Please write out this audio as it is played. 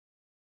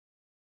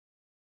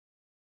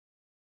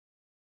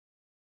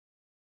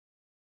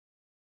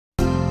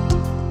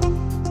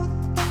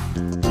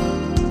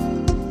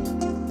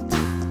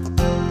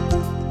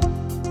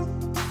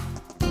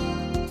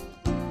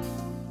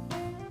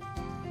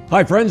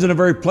Hi, friends, and a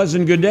very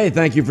pleasant good day.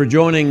 Thank you for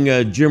joining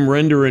Jim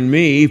Render and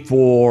me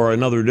for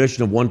another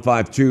edition of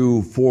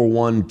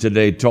 15241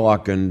 Today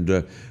Talk.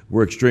 And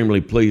we're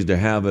extremely pleased to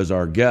have as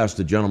our guest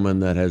a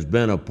gentleman that has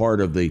been a part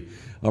of the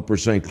Upper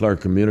St. Clair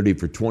community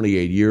for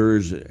 28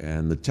 years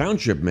and the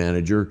township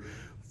manager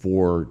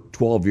for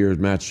 12 years,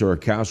 Matt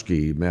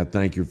Serakowski. Matt,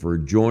 thank you for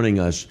joining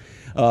us.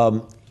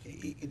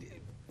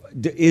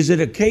 Is it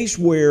a case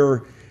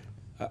where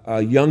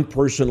a young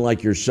person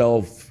like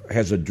yourself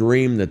has a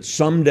dream that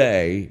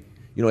someday,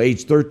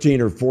 age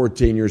 13 or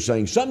 14, you're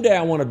saying, someday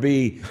I want to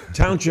be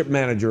township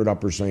manager at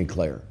Upper St.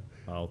 Clair?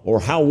 Or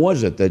how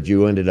was it that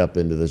you ended up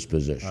into this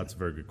position? That's a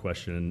very good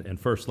question. And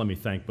first, let me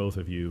thank both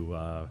of you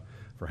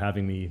for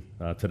having me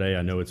today.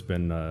 I know it's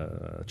been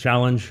a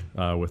challenge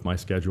with my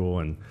schedule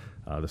and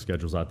the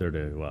schedules out there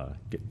to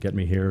get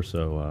me here.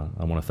 So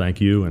I want to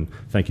thank you, and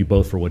thank you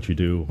both for what you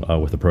do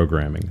with the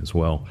programming as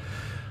well.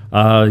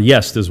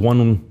 Yes, does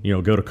one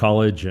go to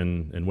college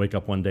and wake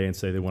up one day and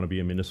say they want to be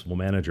a municipal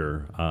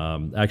manager?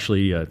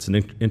 Actually, it's an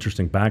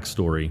interesting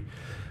backstory.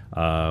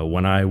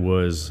 When I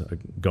was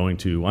going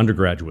to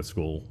undergraduate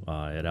school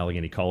at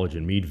Allegheny College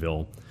in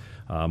Meadville,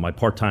 my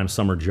part-time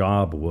summer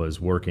job was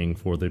working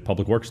for the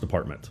Public Works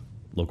Department,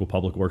 local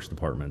Public Works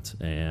Department,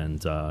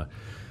 and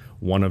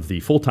one of the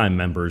full-time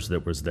members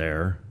that was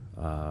there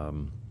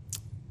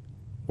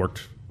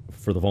worked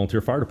for the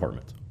volunteer fire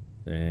department.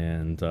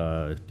 And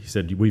he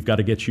said, we've got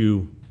to get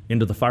you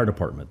into the fire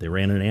department. They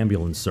ran an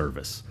ambulance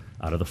service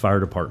out of the fire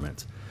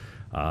department.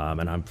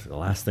 And the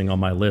last thing on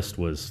my list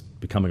was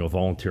becoming a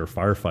volunteer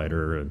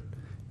firefighter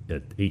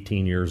at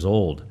 18 years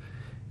old.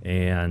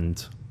 And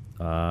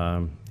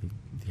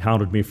he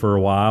hounded me for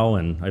a while,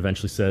 and I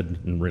eventually said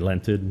and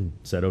relented and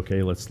said,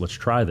 okay, let's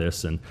try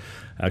this. And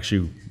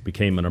actually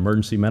became an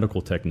emergency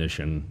medical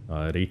technician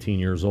at 18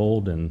 years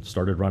old and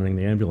started running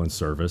the ambulance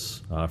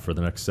service for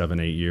the next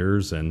 7-8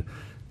 years. And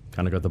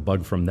kind of got the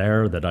bug from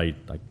there that I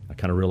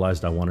kind of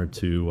realized I wanted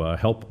to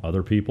help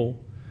other people,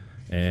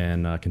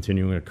 and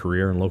continuing a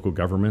career in local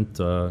government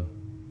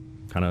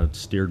kind of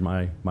steered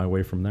my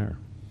way from there.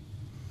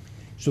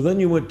 So then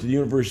you went to the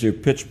University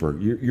of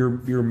Pittsburgh.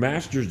 Your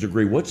master's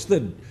degree, what's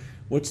the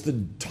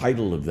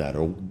title of that,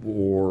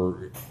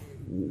 or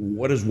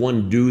what does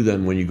one do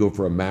then when you go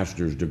for a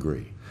master's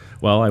degree?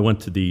 Well, I went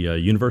to the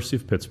University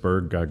of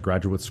Pittsburgh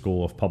Graduate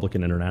School of Public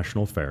and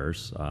International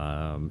Affairs,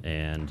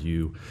 and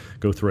you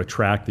go through a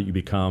track that you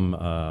become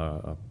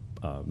a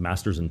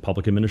master's in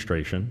public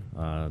administration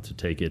to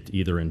take it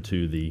either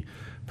into the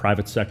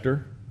private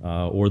sector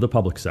or the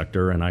public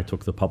sector, and I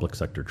took the public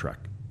sector track.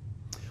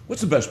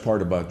 What's the best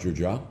part about your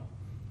job?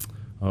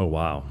 Oh,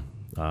 wow.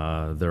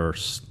 There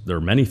are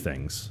many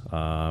things.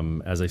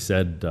 As I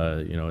said,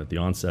 at the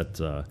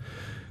onset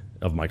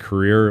of my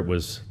career, it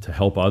was to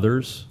help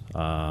others.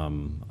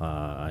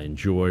 I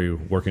enjoy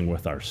working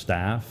with our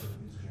staff,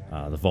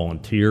 the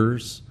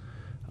volunteers.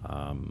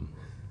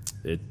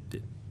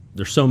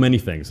 There's so many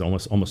things,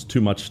 almost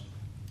too much.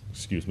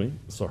 Excuse me,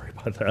 sorry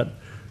about that.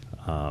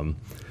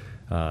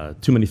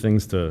 Too many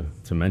things to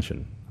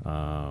mention.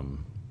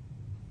 Having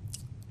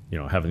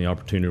the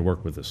opportunity to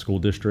work with the school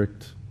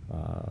district,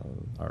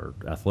 our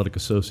athletic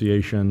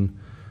association.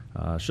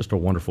 It's just a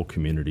wonderful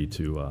community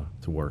to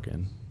work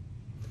in.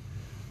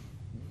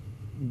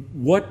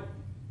 What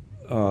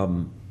are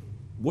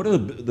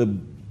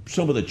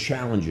some of the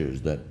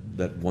challenges that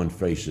one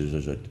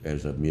faces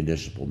as a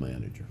municipal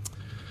manager?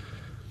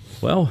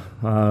 Well,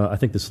 I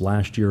think this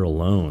last year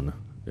alone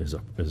is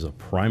a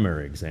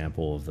primary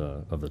example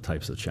of the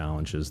types of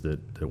challenges that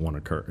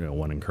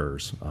one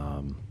incurs.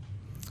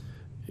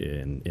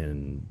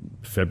 In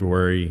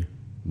February,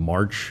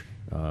 March,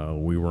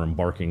 we were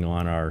embarking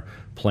on our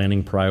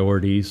planning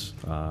priorities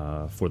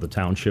for the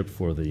township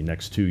for the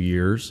next 2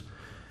 years.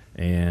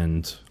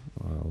 And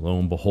lo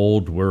and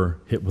behold, we're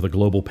hit with a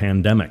global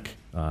pandemic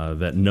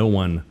that no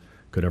one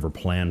could ever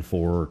plan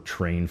for or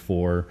train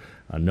for.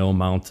 No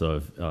amount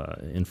of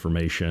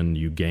information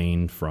you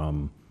gain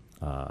from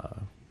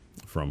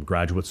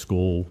graduate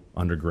school,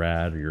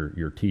 undergrad, or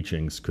your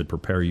teachings could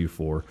prepare you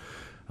for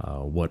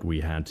what we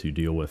had to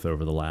deal with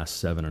over the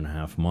last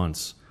 7.5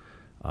 months.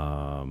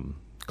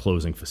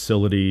 Closing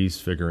facilities,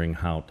 figuring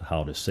out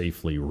how to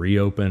safely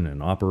reopen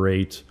and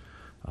operate.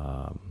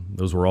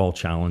 Those were all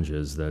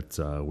challenges that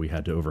we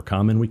had to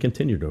overcome, and we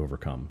continue to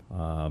overcome.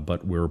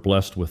 But we're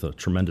blessed with a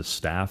tremendous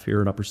staff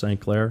here at Upper St.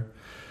 Clair,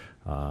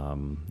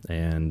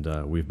 and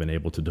we've been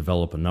able to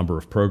develop a number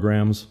of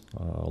programs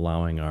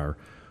allowing our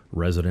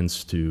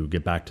residents to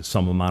get back to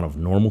some amount of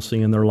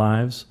normalcy in their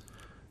lives.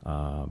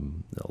 A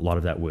lot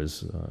of that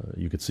was,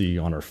 you could see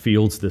on our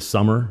fields this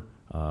summer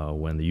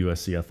when the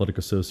USC Athletic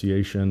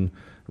Association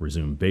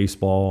resumed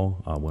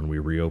baseball, when we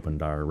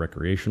reopened our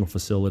recreational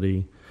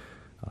facility.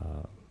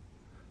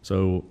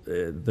 So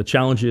the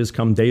challenges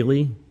come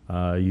daily.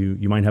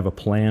 You might have a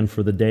plan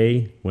for the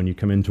day when you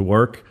come into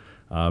work,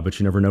 but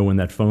you never know when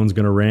that phone's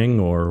going to ring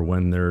or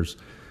when there's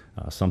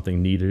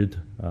something needed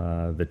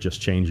that just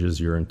changes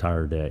your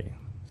entire day.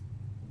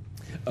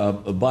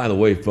 By the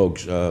way,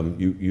 folks,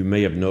 you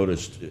may have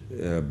noticed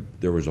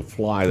there was a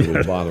fly that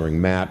was bothering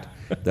Matt.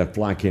 that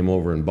fly came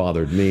over and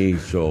bothered me,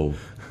 so.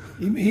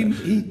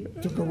 He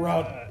took a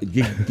route.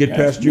 Get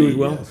past you as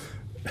well? Yes.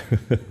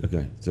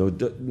 Okay, so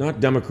not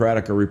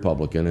Democratic or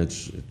Republican,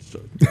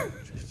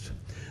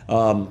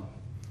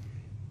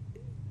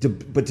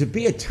 but to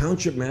be a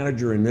township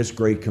manager in this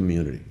great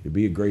community, to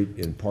be a great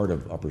in part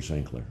of Upper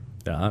St. Clair.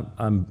 Yeah,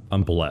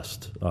 I'm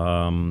blessed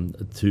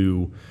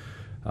to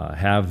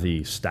have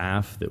the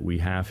staff that we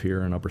have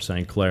here in Upper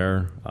St.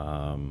 Clair,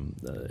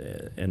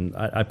 and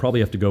I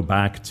probably have to go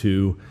back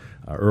to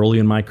early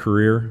in my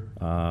career.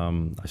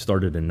 I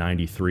started in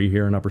 '93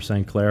 here in Upper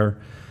St. Clair,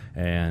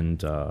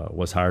 and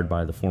was hired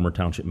by the former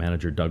township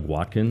manager Doug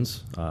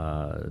Watkins.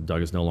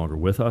 Doug is no longer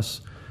with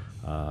us,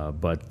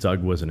 but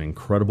Doug was an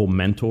incredible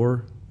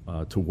mentor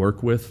to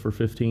work with for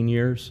 15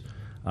 years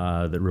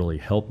that really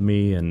helped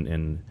me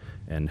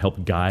and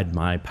helped guide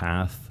my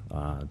path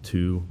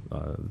to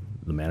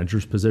the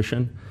manager's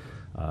position.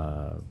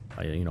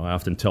 I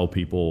often tell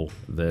people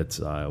that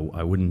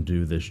I wouldn't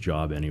do this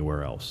job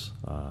anywhere else.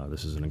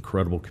 This is an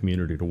incredible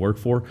community to work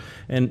for,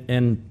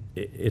 and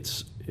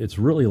it's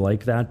really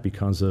like that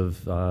because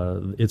of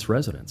its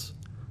residents.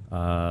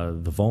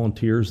 The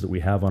volunteers that we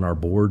have on our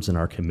boards and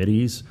our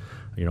committees,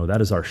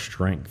 that is our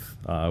strength,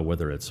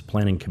 whether it's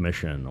Planning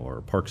Commission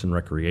or Parks and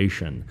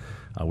Recreation.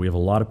 We have a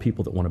lot of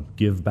people that want to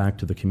give back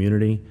to the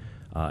community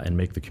and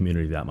make the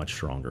community that much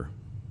stronger.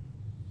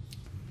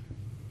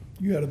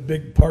 You had a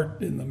big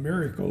part in the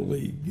Miracle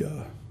League,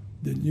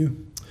 didn't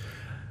you?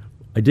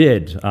 I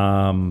did.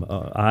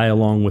 I,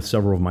 along with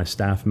several of my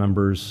staff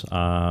members,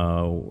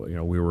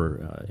 we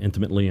were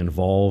intimately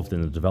involved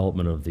in the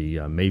development of the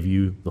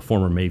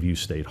former Mayview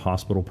State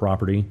Hospital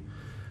property.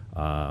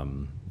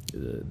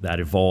 That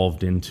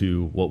evolved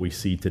into what we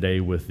see today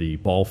with the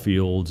ball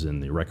fields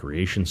and the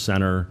recreation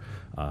center,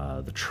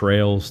 the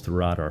trails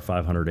throughout our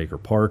 500-acre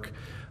park.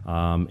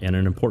 And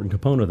an important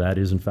component of that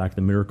is, in fact,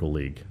 the Miracle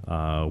League.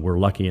 We're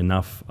lucky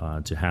enough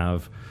to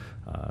have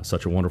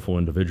such a wonderful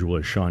individual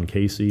as Sean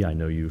Casey. I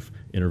know you've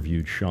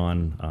interviewed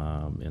Sean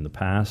in the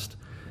past.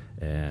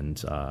 And,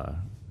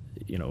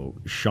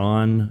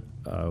 Sean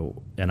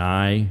and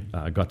I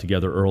got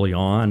together early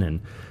on, and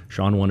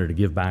Sean wanted to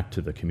give back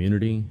to the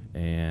community.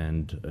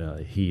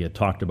 And he had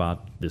talked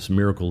about this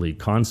Miracle League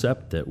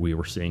concept that we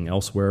were seeing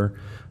elsewhere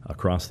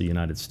across the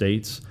United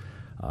States.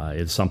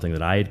 It's something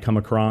that I had come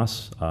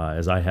across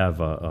as I have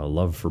a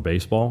love for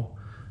baseball.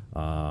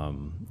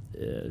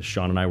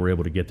 Sean and I were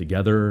able to get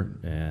together,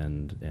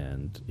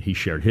 and he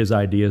shared his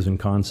ideas and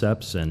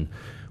concepts, and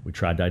we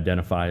tried to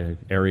identify an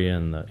area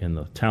in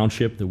the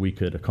township that we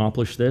could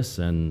accomplish this.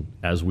 And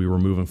as we were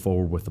moving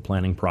forward with the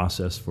planning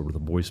process for the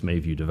Boyce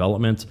Mayview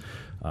development,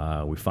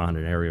 we found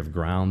an area of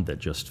ground that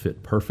just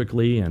fit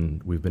perfectly,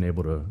 and we've been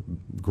able to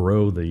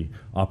grow the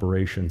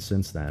operation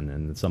since then,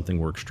 and it's something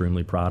we're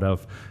extremely proud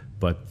of.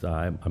 But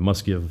I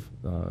must give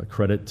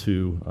credit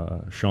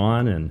to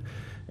Sean and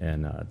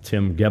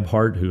Tim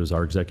Gebhardt, who is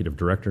our executive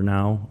director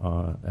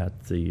now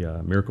at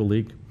the Miracle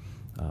League.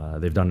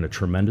 They've done a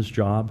tremendous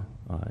job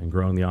in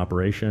growing the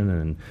operation,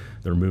 and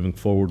they're moving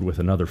forward with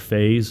another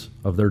phase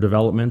of their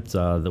development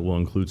that will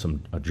include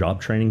a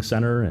job training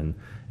center and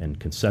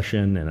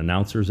concession and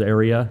announcers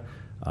area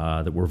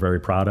that we're very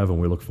proud of, and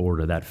we look forward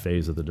to that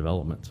phase of the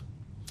development.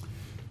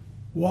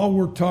 While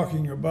we're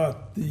talking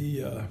about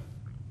the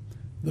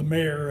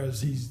mayor,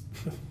 as he's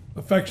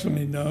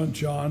affectionately known,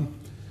 Sean,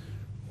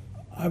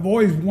 I've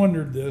always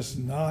wondered this,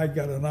 and now I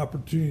got an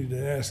opportunity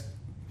to ask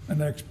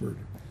an expert.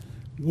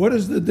 What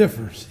is the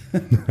difference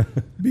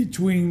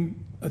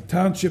between a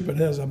township that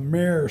has a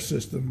mayor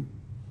system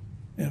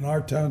and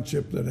our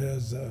township that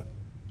has a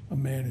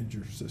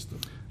manager system?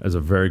 That's a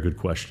very good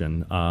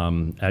question.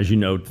 As you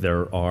note,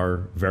 there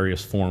are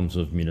various forms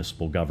of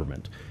municipal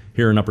government.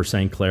 Here in Upper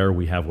St. Clair,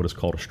 we have what is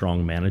called a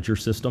strong manager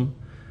system.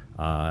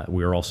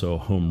 We are also a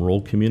home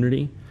rule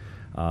community.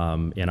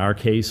 In our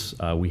case,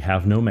 we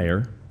have no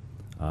mayor.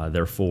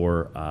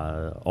 Therefore,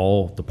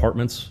 all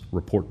departments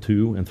report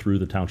to and through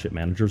the township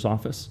manager's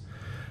office.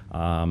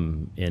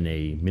 In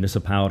a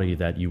municipality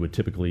that you would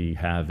typically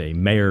have a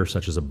mayor,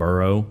 such as a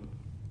borough,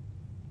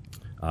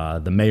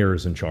 the mayor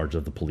is in charge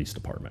of the police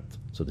department.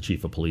 So the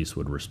chief of police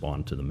would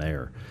respond to the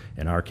mayor.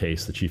 In our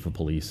case, the chief of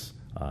police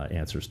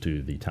answers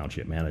to the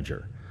township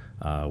manager.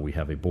 We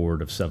have a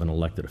board of 7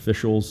 elected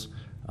officials,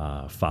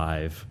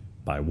 5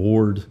 by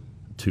ward,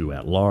 2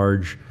 at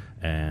large,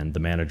 and the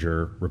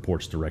manager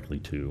reports directly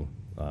to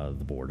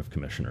the Board of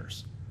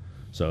Commissioners.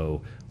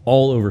 So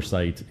all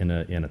oversight in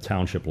a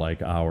township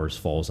like ours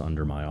falls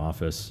under my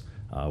office,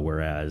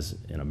 whereas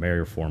in a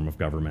mayor form of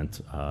government,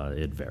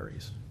 it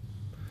varies.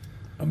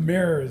 A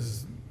mayor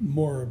is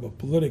more of a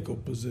political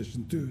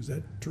position too, is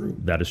that true?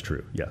 That is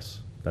true, yes,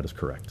 that is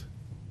correct.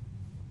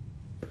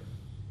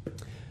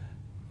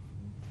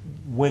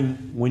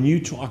 When you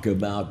talk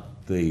about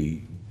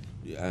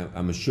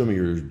I'm assuming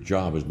your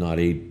job is not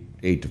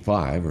 8 to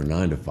 5 or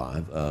 9 to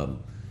 5.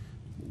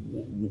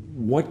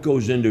 What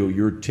goes into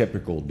your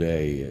typical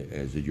day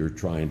as you're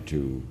trying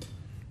to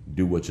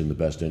do what's in the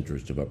best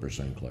interest of Upper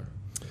St. Clair?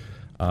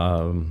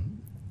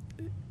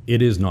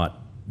 It is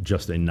not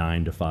just a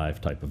 9 to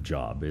 5 type of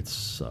job.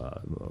 It's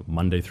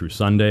Monday through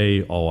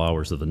Sunday, all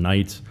hours of the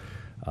night.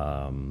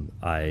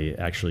 I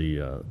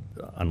actually,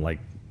 unlike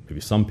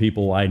maybe some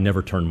people, I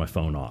never turn my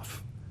phone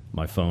off.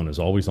 My phone is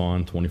always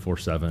on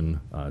 24/7.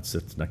 It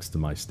sits next to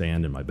my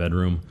stand in my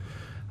bedroom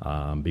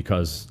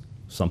because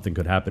something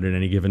could happen at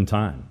any given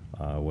time,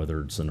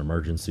 whether it's an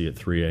emergency at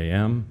 3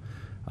 a.m.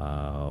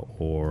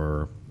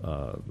 Or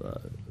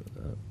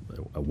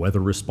a weather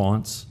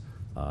response.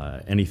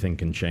 Anything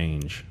can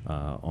change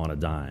on a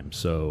dime.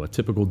 So a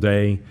typical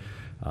day,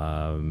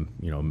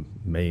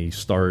 may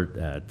start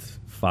at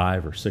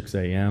 5 or 6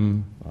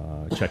 a.m.,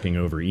 checking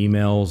over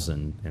emails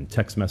and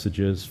text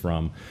messages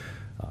from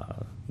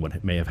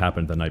what may have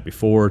happened the night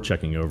before,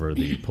 checking over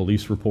the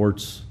police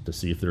reports to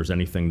see if there's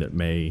anything that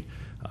may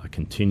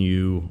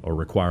continue or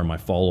require my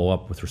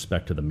follow-up with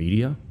respect to the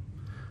media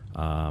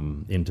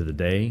into the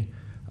day.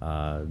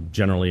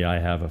 Generally, I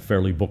have a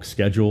fairly booked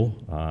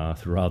schedule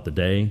throughout the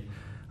day.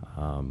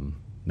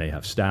 May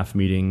have staff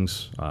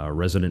meetings,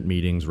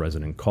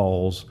 resident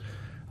calls.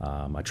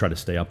 I try to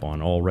stay up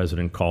on all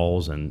resident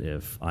calls, and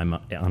if I'm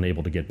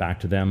unable to get back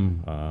to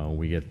them,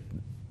 we get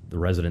the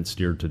residents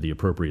steered to the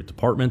appropriate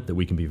department that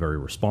we can be very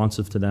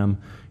responsive to them.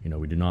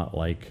 We do not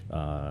like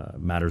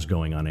matters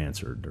going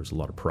unanswered. There's a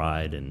lot of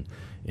pride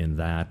in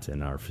that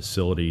in our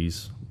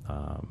facilities.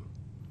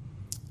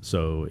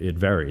 So it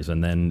varies,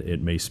 and then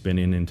it may spin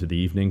into the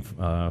evening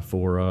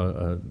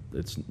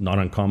it's not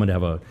uncommon to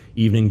have a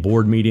evening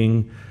board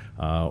meeting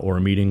or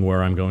a meeting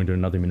where I'm going to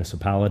another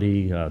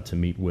municipality to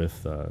meet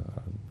with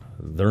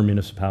their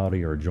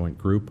municipality or a joint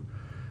group.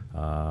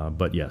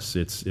 But yes,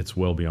 it's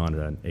well beyond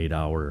an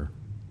 8-hour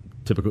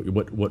typical,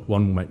 what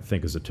one might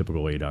think is a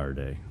typical 8-hour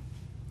day.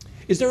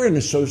 Is there an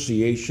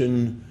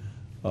association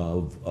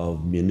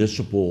of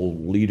municipal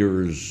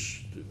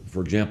leaders,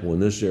 for example, in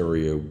this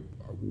area?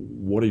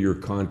 What are your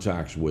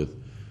contacts with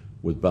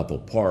Bethel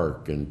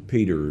Park and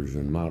Peters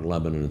and Mount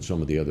Lebanon and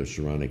some of the other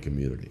surrounding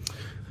communities?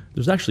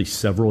 There's actually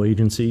several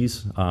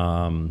agencies.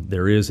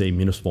 There is a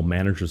Municipal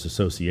Managers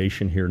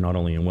Association here, not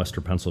only in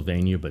Western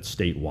Pennsylvania, but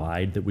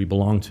statewide that we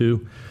belong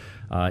to.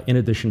 In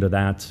addition to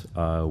that,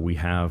 we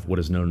have what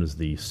is known as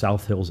the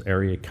South Hills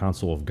Area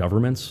Council of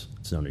Governments.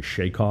 It's known as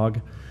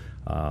SHACOG.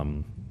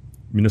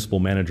 Municipal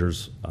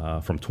managers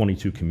from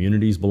 22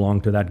 communities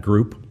belong to that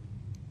group,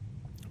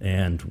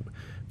 and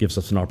gives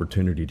us an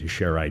opportunity to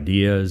share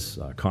ideas,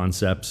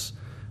 concepts.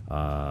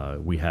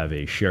 We have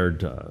a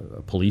shared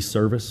police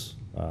service,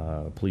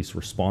 police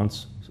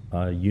response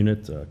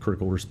unit,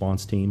 critical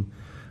response team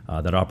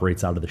that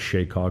operates out of the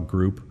SHACOG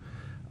group.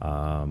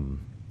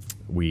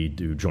 We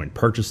do joint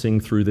purchasing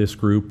through this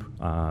group.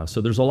 So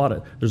there's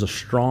a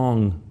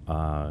strong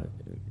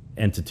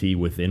entity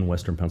within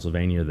Western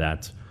Pennsylvania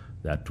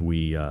that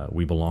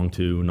we belong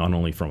to, not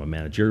only from a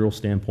managerial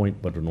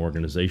standpoint, but an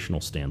organizational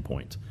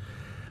standpoint.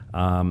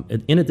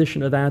 In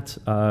addition to that,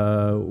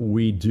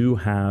 we do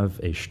have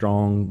a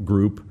strong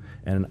group,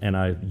 and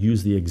I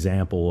use the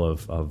example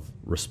of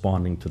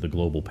responding to the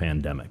global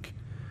pandemic.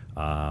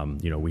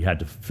 We had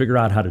to figure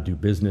out how to do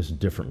business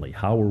differently.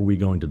 How are we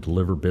going to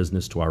deliver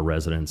business to our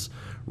residents,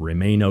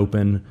 remain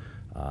open,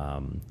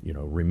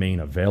 remain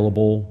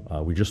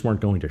available? We just weren't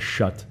going to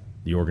shut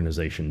the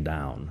organization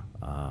down.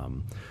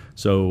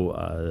 So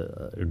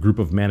a group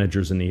of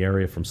managers in the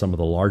area from some of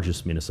the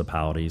largest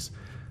municipalities,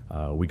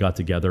 we got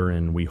together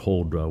and we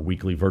hold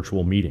weekly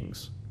virtual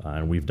meetings.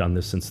 And we've done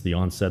this since the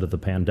onset of the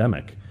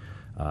pandemic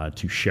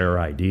to share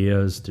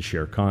ideas, to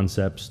share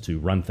concepts, to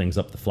run things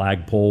up the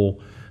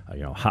flagpole.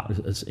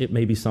 It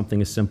may be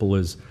something as simple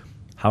as,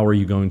 how are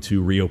you going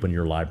to reopen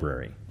your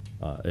library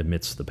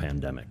amidst the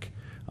pandemic?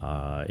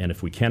 And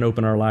if we can't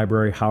open our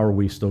library, how are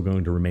we still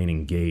going to remain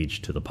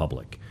engaged to the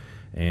public?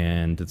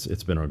 And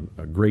it's been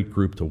a great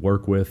group to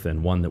work with,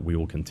 and one that we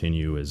will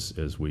continue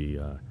as we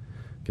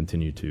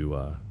continue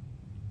to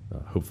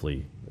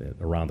hopefully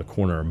around the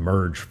corner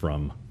emerge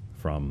from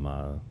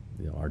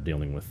our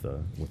dealing with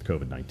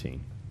COVID-19.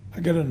 I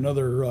got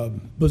another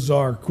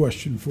bizarre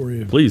question for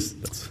you. Please.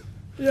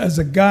 As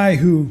a guy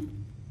who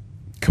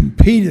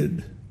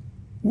competed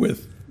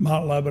with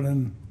Mount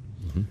Lebanon,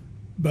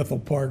 Bethel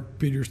Park,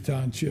 Peters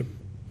Township,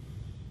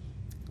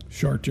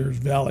 Chartiers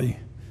Valley,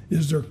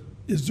 is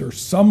there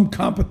some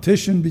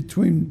competition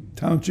between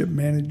township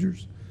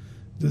managers?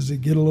 Does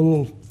it get a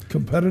little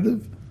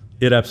competitive?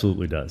 It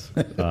absolutely does.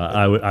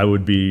 I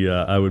would be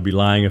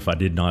lying if I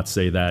did not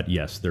say that.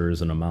 Yes, there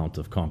is an amount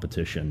of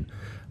competition,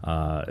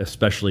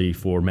 especially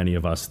for many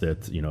of us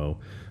that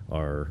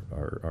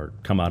are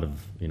come out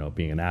of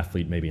being an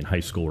athlete, maybe in high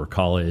school or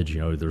college.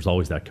 There's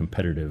always that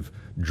competitive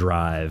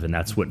drive, and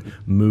that's what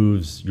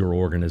moves your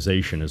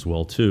organization as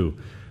well too.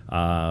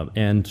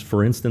 And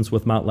for instance,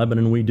 with Mount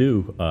Lebanon, we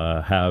do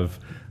have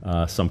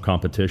some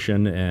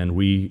competition, and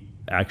we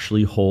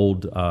actually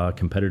hold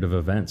competitive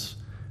events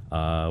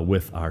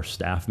with our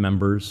staff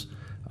members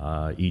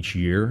each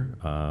year.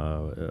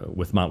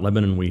 With Mount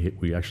Lebanon,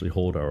 we actually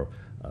hold a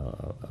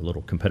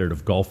little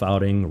competitive golf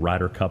outing,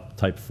 Ryder Cup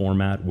type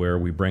format, where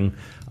we bring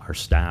our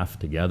staff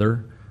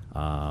together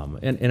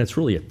And it's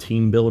really a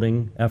team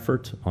building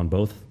effort on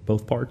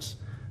both parts,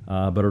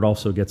 but it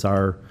also gets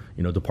our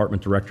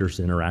department directors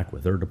to interact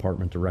with their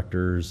department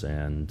directors,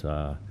 and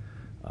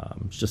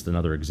it's just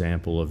another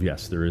example of,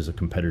 yes, there is a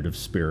competitive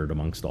spirit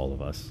amongst all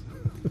of us.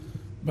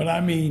 But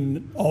I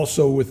mean,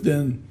 also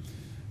within,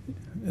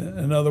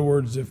 in other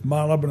words, if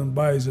Mount Lebanon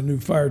buys a new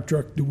fire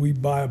truck, do we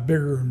buy a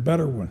bigger and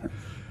better one?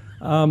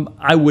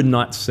 I would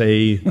not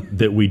say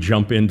that we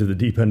jump into the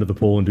deep end of the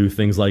pool and do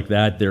things like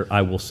that.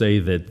 I will say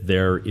that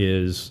there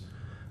is,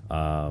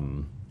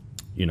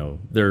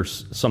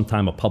 there's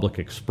sometime a public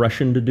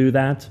expression to do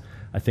that.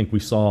 I think we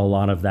saw a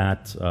lot of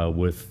that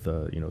with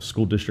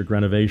school district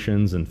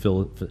renovations and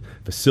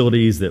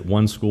facilities that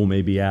one school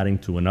may be adding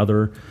to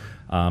another.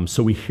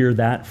 So we hear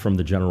that from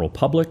the general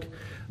public.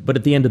 But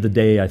at the end of the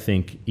day, I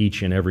think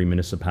each and every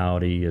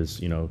municipality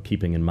is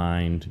keeping in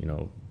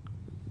mind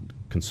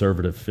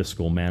conservative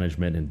fiscal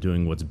management and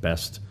doing what's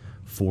best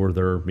for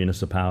their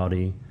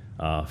municipality,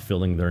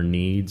 filling their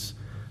needs.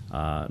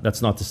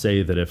 That's not to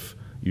say that if,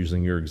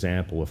 using your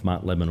example, if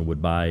Mount Lebanon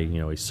would buy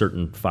a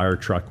certain fire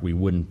truck, we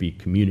wouldn't be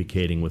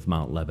communicating with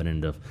Mount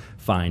Lebanon to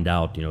find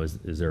out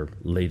is there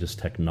latest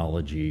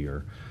technology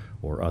or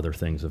other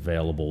things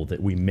available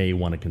that we may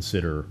want to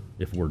consider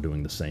if we're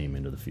doing the same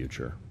into the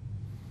future.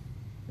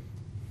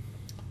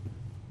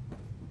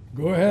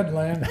 Go ahead,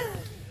 Lanny.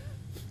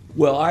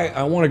 Well,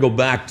 I want to go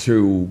back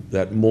to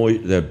that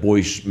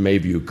Boyce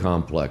Mayview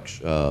complex.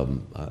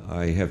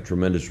 I have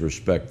tremendous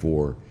respect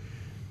for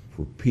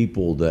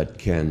people that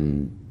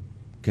can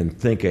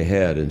think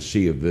ahead and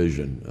see a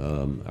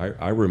vision.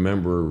 I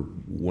remember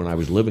when I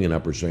was living in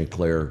Upper St.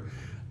 Clair,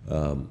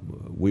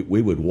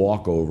 we would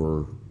walk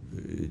over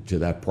to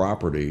that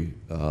property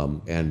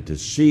and to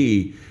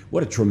see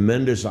what a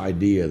tremendous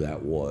idea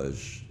that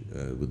was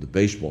with the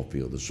baseball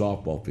field, the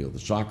softball field, the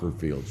soccer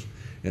fields,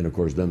 and of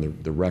course then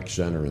the rec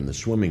center and the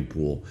swimming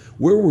pool.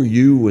 Where were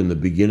you in the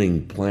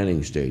beginning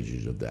planning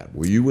stages of that?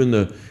 Were you in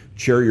the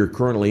chair you're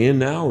currently in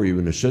now, or were you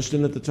an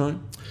assistant at the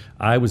time?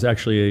 I was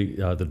actually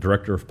the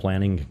director of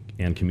planning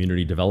and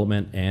community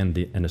development and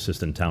an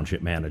assistant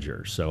township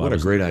manager. So what a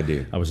great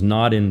idea. I was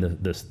not in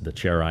the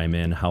chair I'm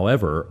in.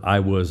 However, I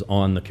was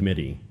on the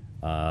committee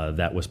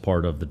that was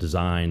part of the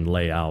design,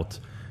 layout,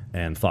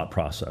 and thought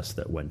process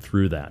that went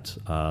through that.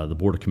 The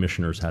Board of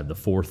Commissioners had the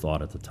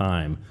forethought at the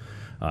time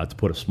to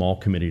put a small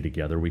committee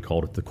together. We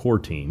called it the core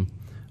team.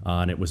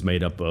 And it was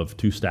made up of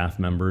 2 staff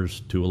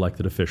members, 2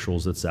 elected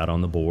officials that sat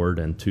on the board,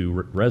 and 2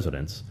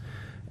 residents.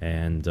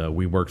 And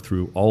we worked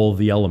through all of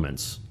the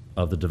elements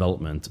of the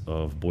development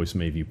of Boyce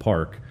Mayview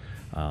Park,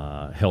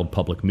 held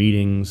public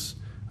meetings,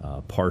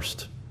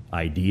 parsed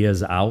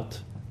ideas out,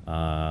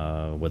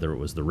 whether it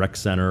was the rec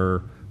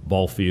center,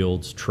 ball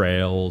fields,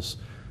 trails,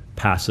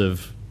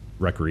 passive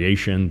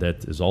recreation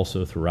that is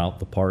also throughout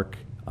the park.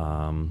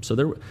 So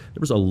there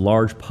was a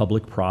large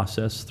public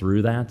process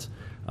through that.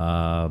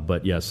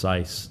 But yes,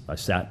 I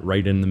sat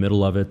right in the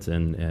middle of it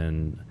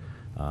and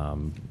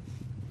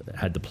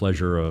had the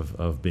pleasure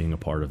of being a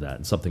part of that,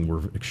 and something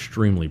we're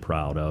extremely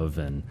proud of.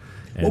 And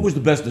what was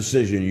the best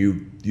decision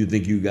you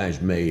think you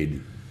guys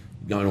made?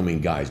 I don't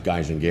mean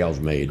guys and gals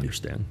made. I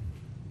understand.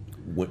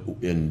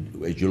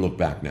 As you look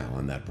back now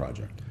on that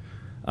project.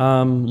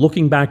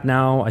 Looking back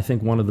now, I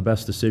think one of the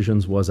best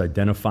decisions was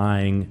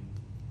identifying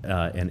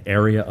an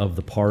area of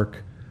the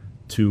park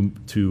to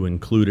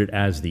include it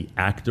as the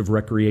active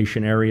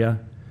recreation area.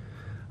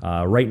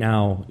 Right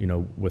now,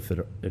 with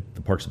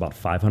the park's about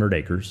 500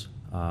 acres.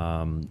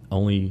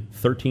 Only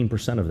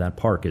 13% of that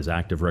park is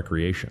active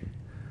recreation.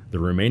 The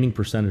remaining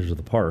percentage of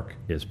the park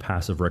is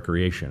passive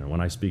recreation. And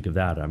when I speak of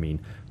that, I mean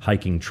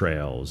hiking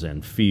trails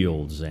and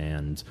fields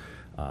and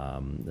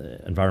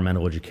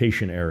environmental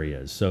education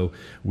areas. So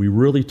we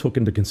really took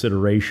into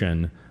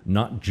consideration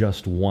not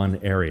just one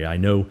area. I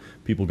know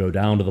people go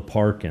down to the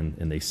park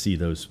and they see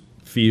those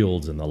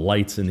fields and the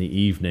lights in the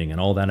evening and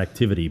all that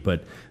activity,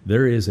 but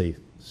there is a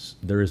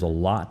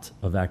lot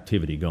of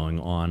activity going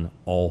on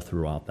all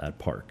throughout that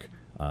park.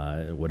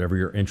 Whatever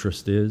your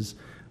interest is,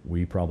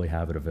 we probably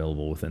have it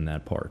available within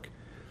that park.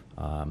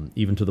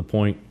 Even to the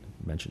point,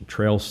 I mentioned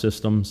trail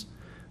systems.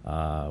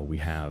 We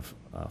have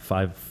a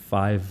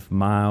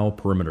 5-mile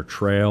perimeter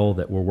trail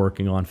that we're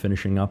working on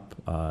finishing up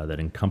that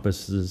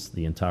encompasses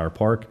the entire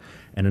park,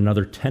 and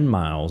another 10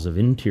 miles of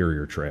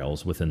interior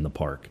trails within the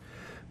park.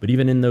 But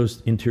even in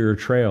those interior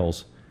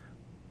trails,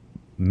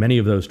 many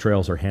of those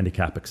trails are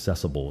handicap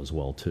accessible as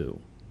well too.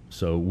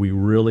 So we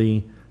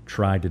really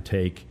tried to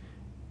take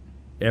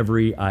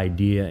every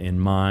idea in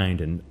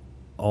mind and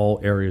all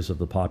areas of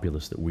the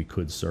populace that we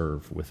could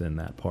serve within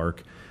that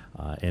park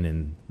and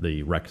in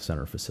the rec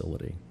center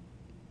facility.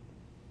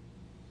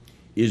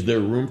 Is there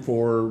room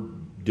for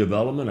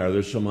development? Are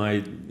there some,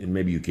 and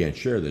maybe you can't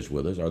share this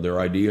with us, are there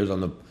ideas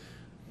on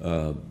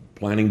the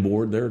planning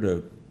board there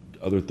to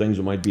other things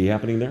that might be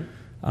happening there?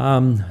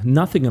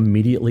 Nothing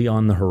immediately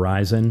on the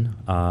horizon.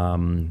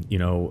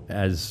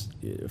 As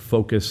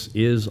focus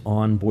is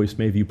on Boyce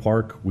Mayview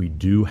Park, we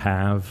do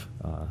have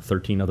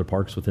 13 other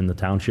parks within the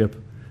township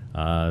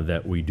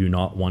that we do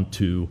not want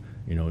to,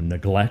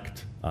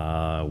 neglect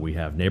We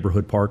have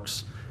neighborhood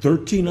parks.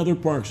 13 other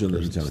parks in the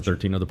There's township.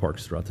 13 other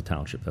parks throughout the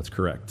township. That's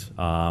correct.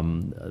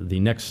 The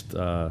next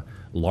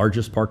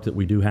largest park that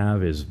we do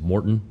have is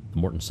Morton, the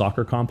Morton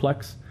Soccer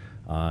Complex.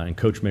 And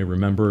Coach may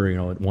remember,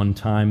 at one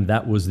time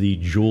that was the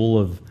jewel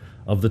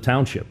of the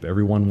township.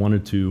 Everyone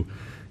wanted to,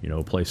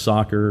 play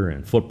soccer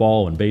and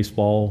football and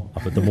baseball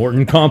up at the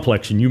Morton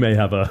Complex, and you may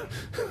have a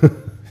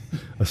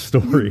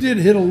story. You did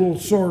hit a little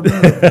sore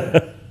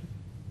nerve.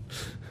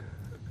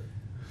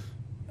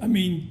 I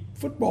mean,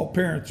 football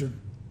parents are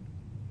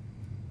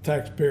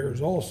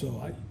taxpayers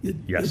also.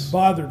 Yes. It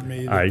bothered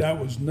me that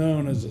was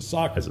known as a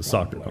soccer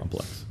Soccer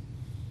complex.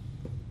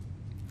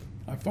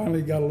 I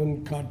finally got a little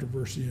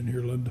controversy in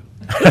here, Linda.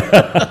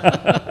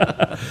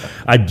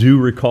 I do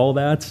recall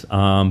that,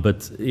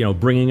 but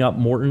bringing up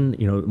Morton,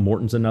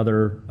 Morton's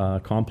another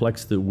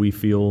complex that we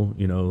feel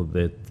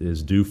that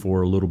is due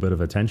for a little bit of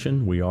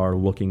attention. We are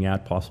looking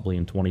at possibly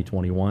in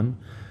 2021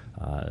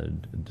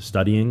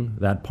 studying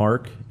that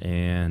park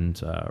and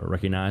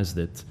recognize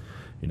that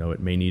it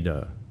may need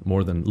a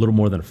little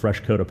more than a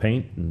fresh coat of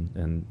paint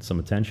and some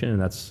attention, and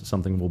that's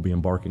something we'll be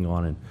embarking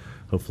on, and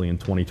hopefully in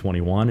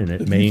 2021, and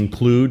it may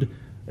include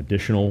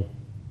additional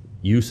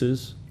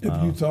uses.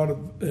 Have you thought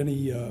of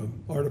any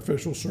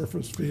artificial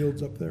surface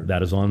fields up there?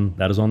 That is on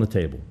the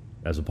table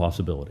as a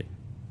possibility.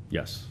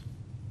 Yes.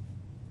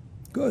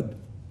 Good.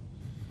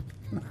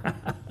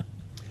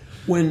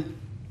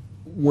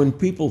 When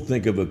people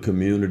think of a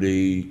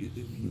community,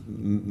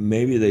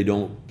 maybe they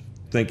don't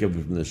think of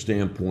it from the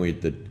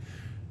standpoint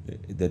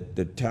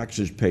that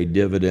taxes pay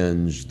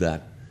dividends,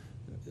 that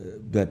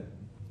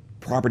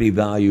property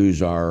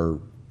values are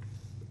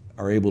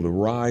able to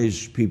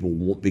rise,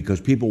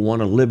 because people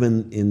want to live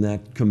in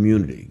that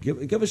community.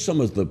 Give us some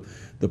of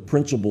the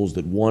principles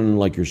that one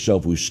like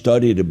yourself who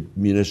studied a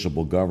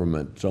municipal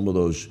government, some of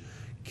those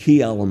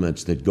key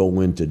elements that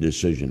go into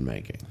decision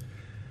making.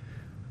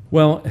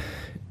 Well,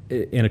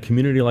 in a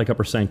community like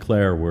Upper St.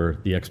 Clair, where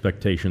the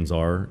expectations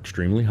are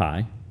extremely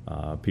high,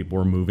 people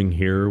are moving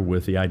here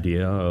with the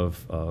idea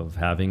of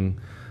having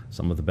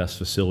some of the best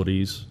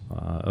facilities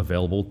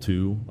available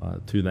to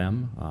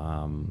them,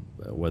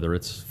 whether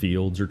it's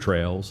fields or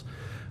trails.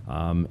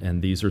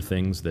 And these are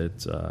things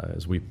that,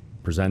 as we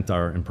present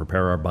and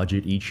prepare our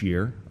budget each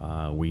year,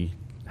 we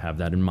have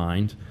that in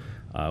mind.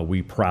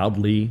 We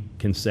proudly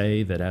can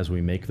say that as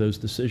we make those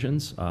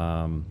decisions,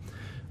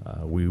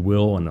 we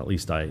will, and at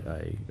least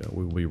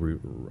we will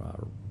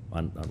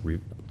be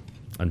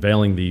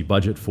unveiling the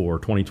budget for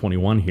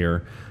 2021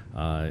 here,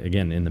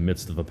 again, in the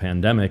midst of a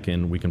pandemic,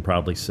 and we can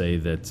proudly say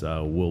that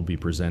we'll be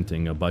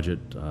presenting a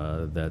budget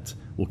that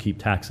will keep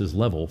taxes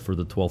level for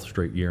the 12th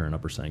straight year in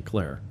Upper St.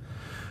 Clair.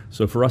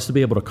 So for us to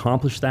be able to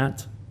accomplish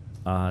that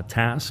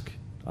task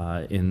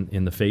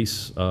in the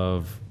face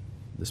of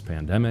this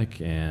pandemic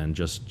and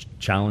just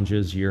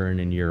challenges year in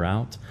and year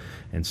out,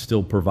 and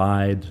still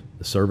provide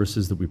the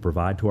services that we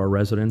provide to our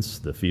residents,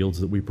 the fields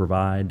that we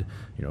provide,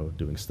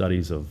 doing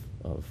studies of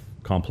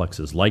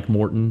complexes like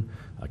Morton,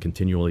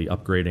 continually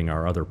upgrading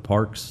our other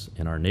parks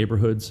in our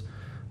neighborhoods.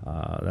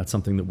 That's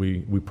something that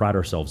we pride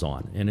ourselves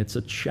on. And it's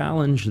a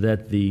challenge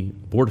that the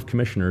Board of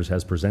Commissioners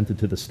has presented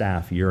to the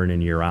staff year in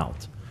and year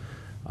out.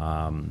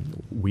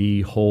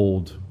 We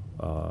hold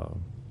a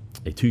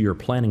 2-year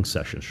planning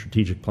session,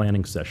 strategic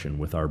planning session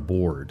with our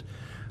board,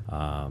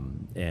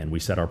 and we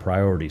set our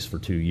priorities for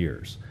 2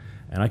 years.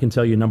 And I can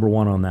tell you, number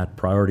one on that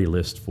priority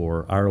list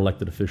for our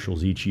elected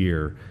officials each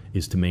year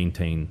is to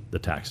maintain the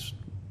tax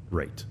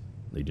rate.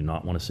 They do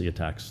not want to see a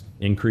tax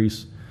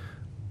increase,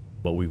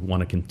 but we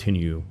want to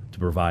continue to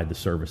provide the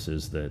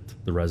services that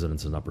the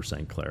residents in Upper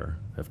St. Clair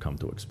have come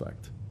to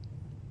expect.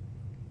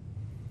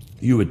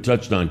 You had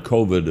touched on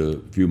COVID a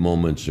few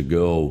moments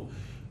ago.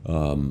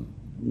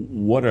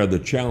 What are the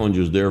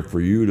challenges there for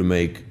you to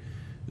make?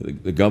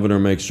 The governor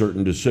makes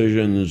certain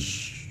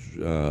decisions,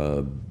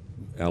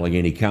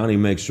 Allegheny County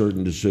makes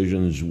certain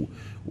decisions.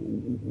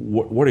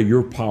 What are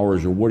your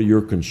powers, or what are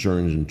your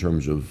concerns in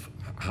terms of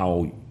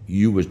how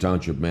you as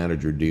township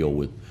manager deal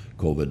with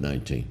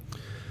COVID-19?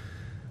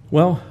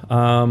 Well,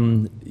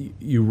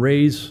 you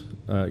raise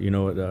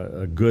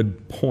a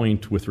good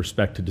point with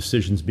respect to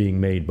decisions being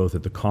made both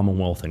at the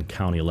Commonwealth and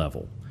county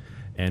level.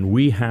 And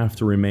we have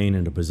to remain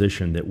in a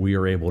position that we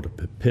are able to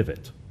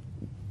pivot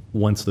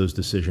once those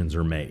decisions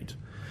are made.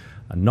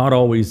 Not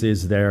always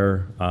is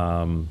there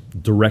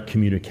direct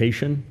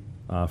communication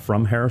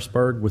from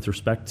Harrisburg with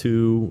respect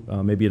to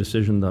maybe a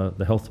decision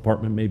the health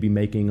department may be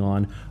making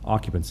on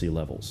occupancy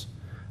levels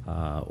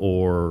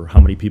or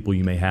how many people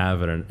you may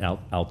have at an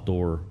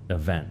outdoor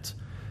event.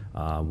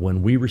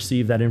 When we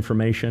receive that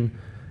information,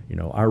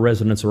 our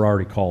residents are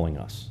already calling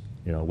us.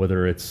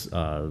 Whether it's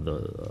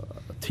the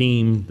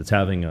team that's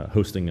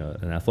hosting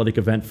an athletic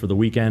event for the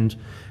weekend,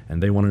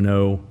 and they want to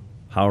know,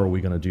 how are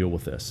we going to deal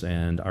with this?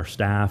 And our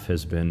staff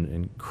has been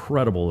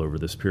incredible over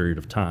this period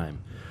of time,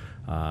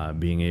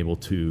 being able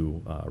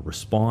to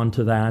respond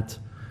to that,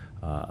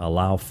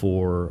 allow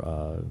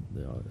for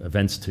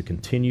events to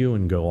continue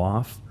and go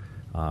off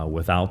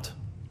without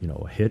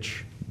a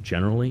hitch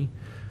generally.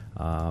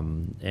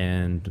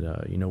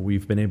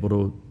 We've been able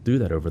to do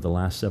that over the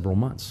last several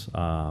months.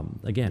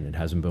 Again, it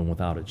hasn't been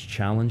without its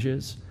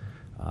challenges.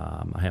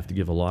 I have to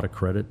give a lot of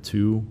credit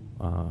to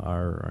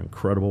our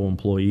incredible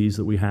employees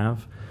that we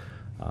have,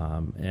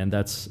 and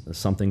that's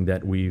something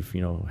that we've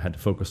had to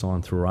focus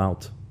on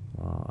throughout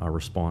our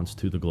response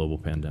to the global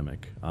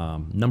pandemic.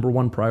 Number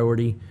one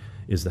priority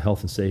is the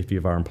health and safety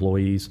of our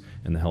employees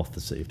and the health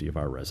and safety of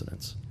our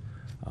residents.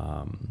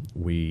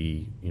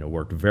 We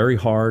worked very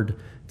hard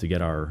to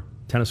get our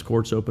tennis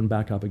courts open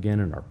back up again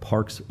and our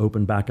parks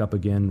open back up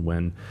again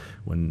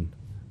when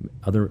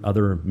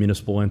other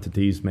municipal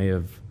entities may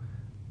have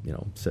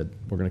said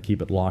we're going to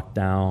keep it locked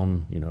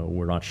down,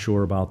 we're not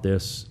sure about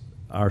this.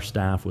 Our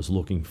staff was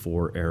looking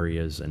for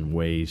areas and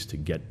ways to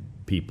get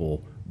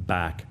people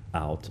back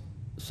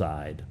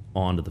outside,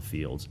 onto the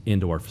fields,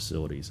 into our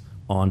facilities,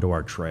 onto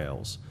our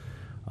trails.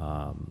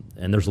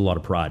 And there's a lot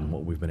of pride in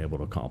what we've been able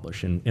to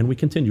accomplish, and we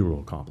continue to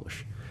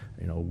accomplish.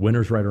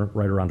 Winter's right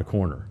around the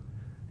corner.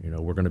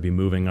 We're going to be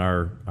moving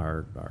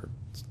our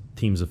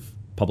teams of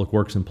public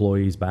works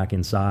employees back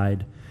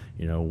inside.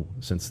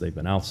 Since they've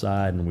been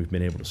outside and we've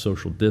been able to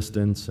social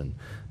distance and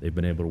they've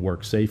been able to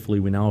work safely,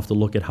 we now have to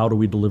look at how do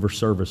we deliver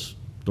service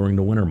during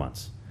the winter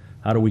months?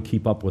 How do we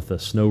keep up with the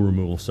snow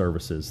removal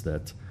services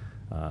that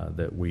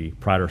we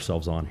pride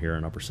ourselves on here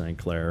in Upper St.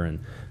 Clair, and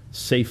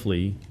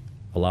safely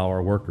allow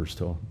our workers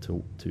to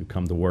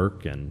come to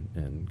work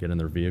and get in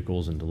their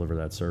vehicles and deliver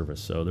that service.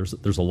 So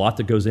there's a lot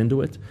that goes into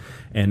it,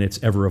 and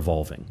it's ever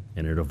evolving,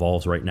 and it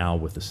evolves right now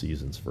with the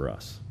seasons for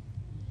us.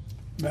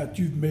 Matt,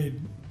 you've made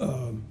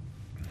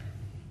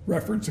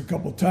reference a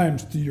couple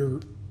times to your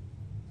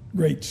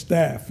great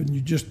staff, and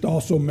you just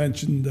also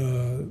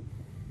mentioned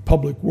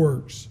Public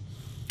Works.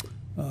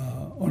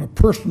 On a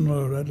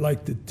personal note, I'd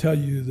like to tell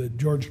you that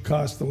George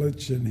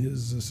Kostelich and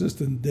his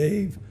assistant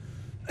Dave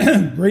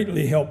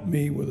greatly helped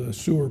me with a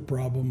sewer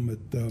problem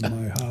at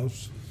my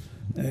house,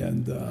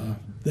 and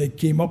they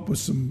came up with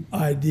some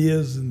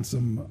ideas and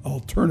some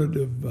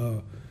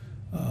alternative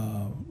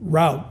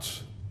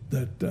routes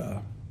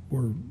that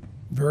were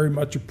very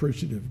much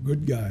appreciative.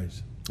 Good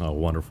guys. Oh,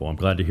 wonderful! I'm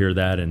glad to hear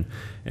that.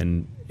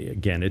 And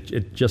again,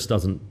 it just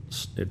doesn't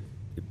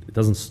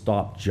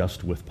stop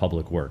just with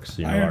Public Works.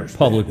 Our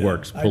Public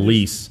Works,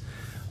 police,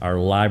 our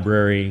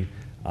library.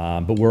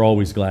 But we're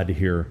always glad to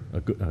hear a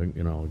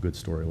good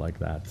story like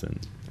that.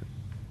 And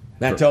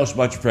Matt, tell us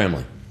about your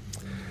family.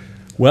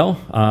 Well,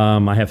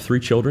 I have 3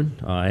 children.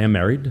 I am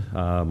married.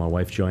 My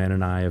wife Joanne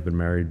and I have been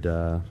married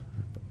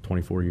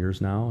 24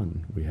 years now,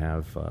 and we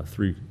have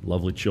 3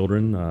 lovely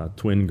children,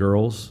 twin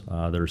girls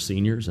that are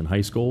seniors in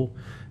high school,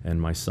 and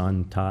my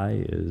son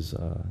Ty is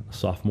a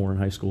sophomore in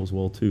high school as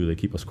well too. They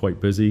keep us quite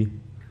busy.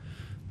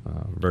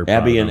 Very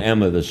proud Abby of and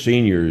them. Emma, the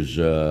seniors,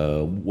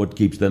 what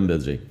keeps them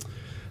busy?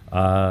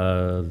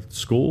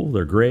 School,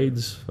 their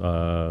grades,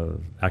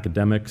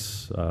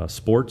 academics,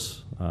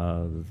 sports.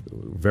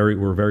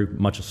 We're very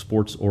much a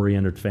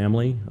sports-oriented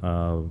family.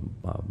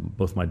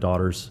 Both my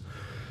daughters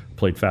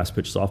played fast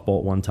pitch softball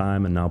at one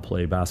time and now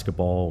play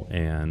basketball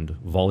and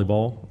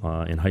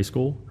volleyball in high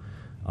school.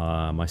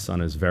 My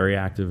son is very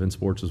active in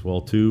sports as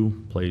well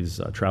too. Plays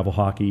travel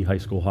hockey, high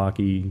school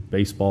hockey,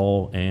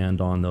 baseball,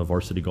 and on the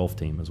varsity golf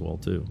team as well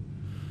too.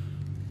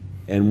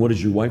 And what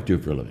does your wife do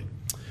for a living?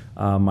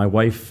 My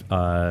wife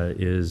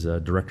is a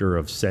director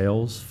of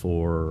sales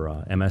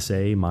for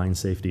MSA, Mine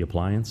Safety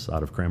Appliance,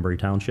 out of Cranberry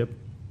Township.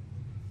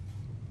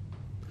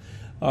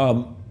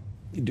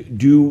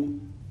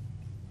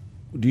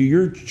 Do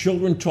your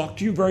children talk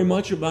to you very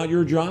much about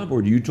your job,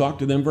 or do you talk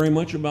to them very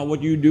much about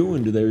what you do,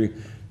 and do they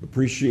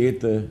appreciate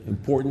the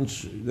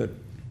importance that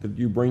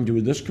you bring to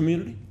this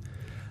community?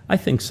 I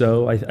think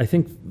so. I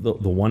think the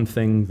one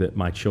thing that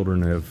my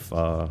children have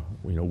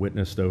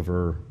witnessed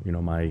over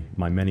my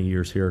many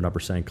years here in Upper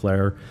St.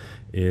 Clair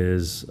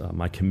is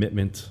my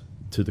commitment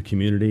to the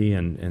community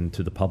and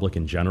to the public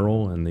in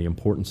general, and the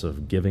importance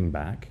of giving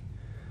back.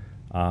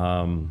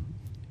 I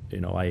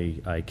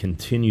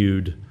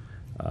continued.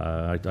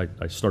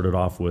 I started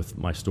off with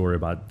my story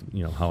about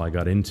how I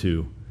got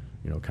into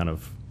kind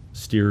of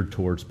steered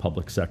towards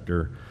public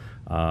sector.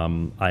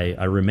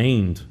 I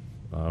remained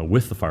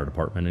with the fire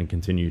department and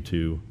continue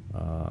to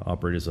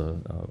operate as a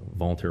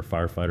volunteer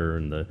firefighter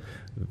in the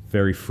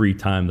very free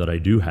time that I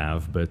do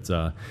have. But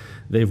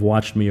they've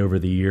watched me over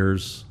the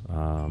years,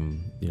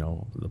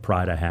 the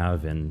pride I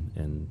have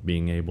in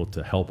being able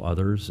to help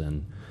others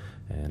and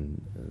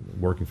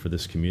working for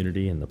this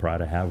community, and the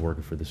pride I have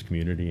working for this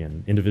community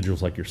and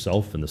individuals like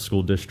yourself in the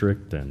school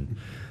district. And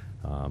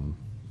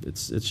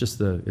it's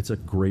a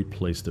great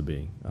place to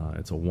be.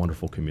 It's a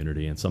wonderful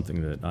community and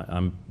something that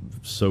I'm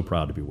so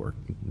proud to be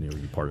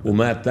part of. Well,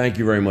 Matt, thank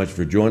you very much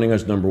for joining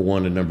us, number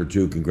one, and number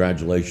two,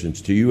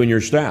 congratulations to you and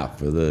your staff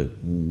for the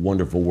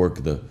wonderful work,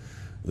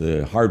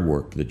 the hard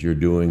work that you're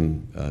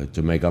doing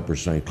to make Upper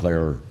St.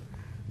 Clair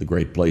the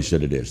great place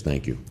that it is.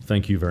 Thank you.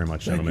 Thank you very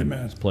much, gentlemen. Thank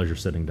you, Matt. It's a pleasure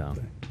sitting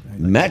down.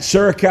 Matt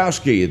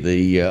Serakowski,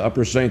 the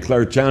Upper St.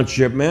 Clair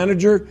Township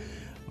Manager.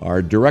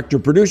 our director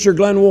producer,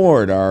 Glenn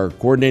Ward, our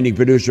coordinating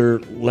producer,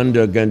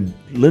 Linda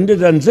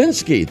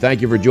Dunzinski.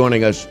 Thank you for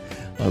joining us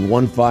on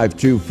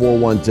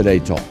 15241 Today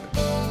Talk.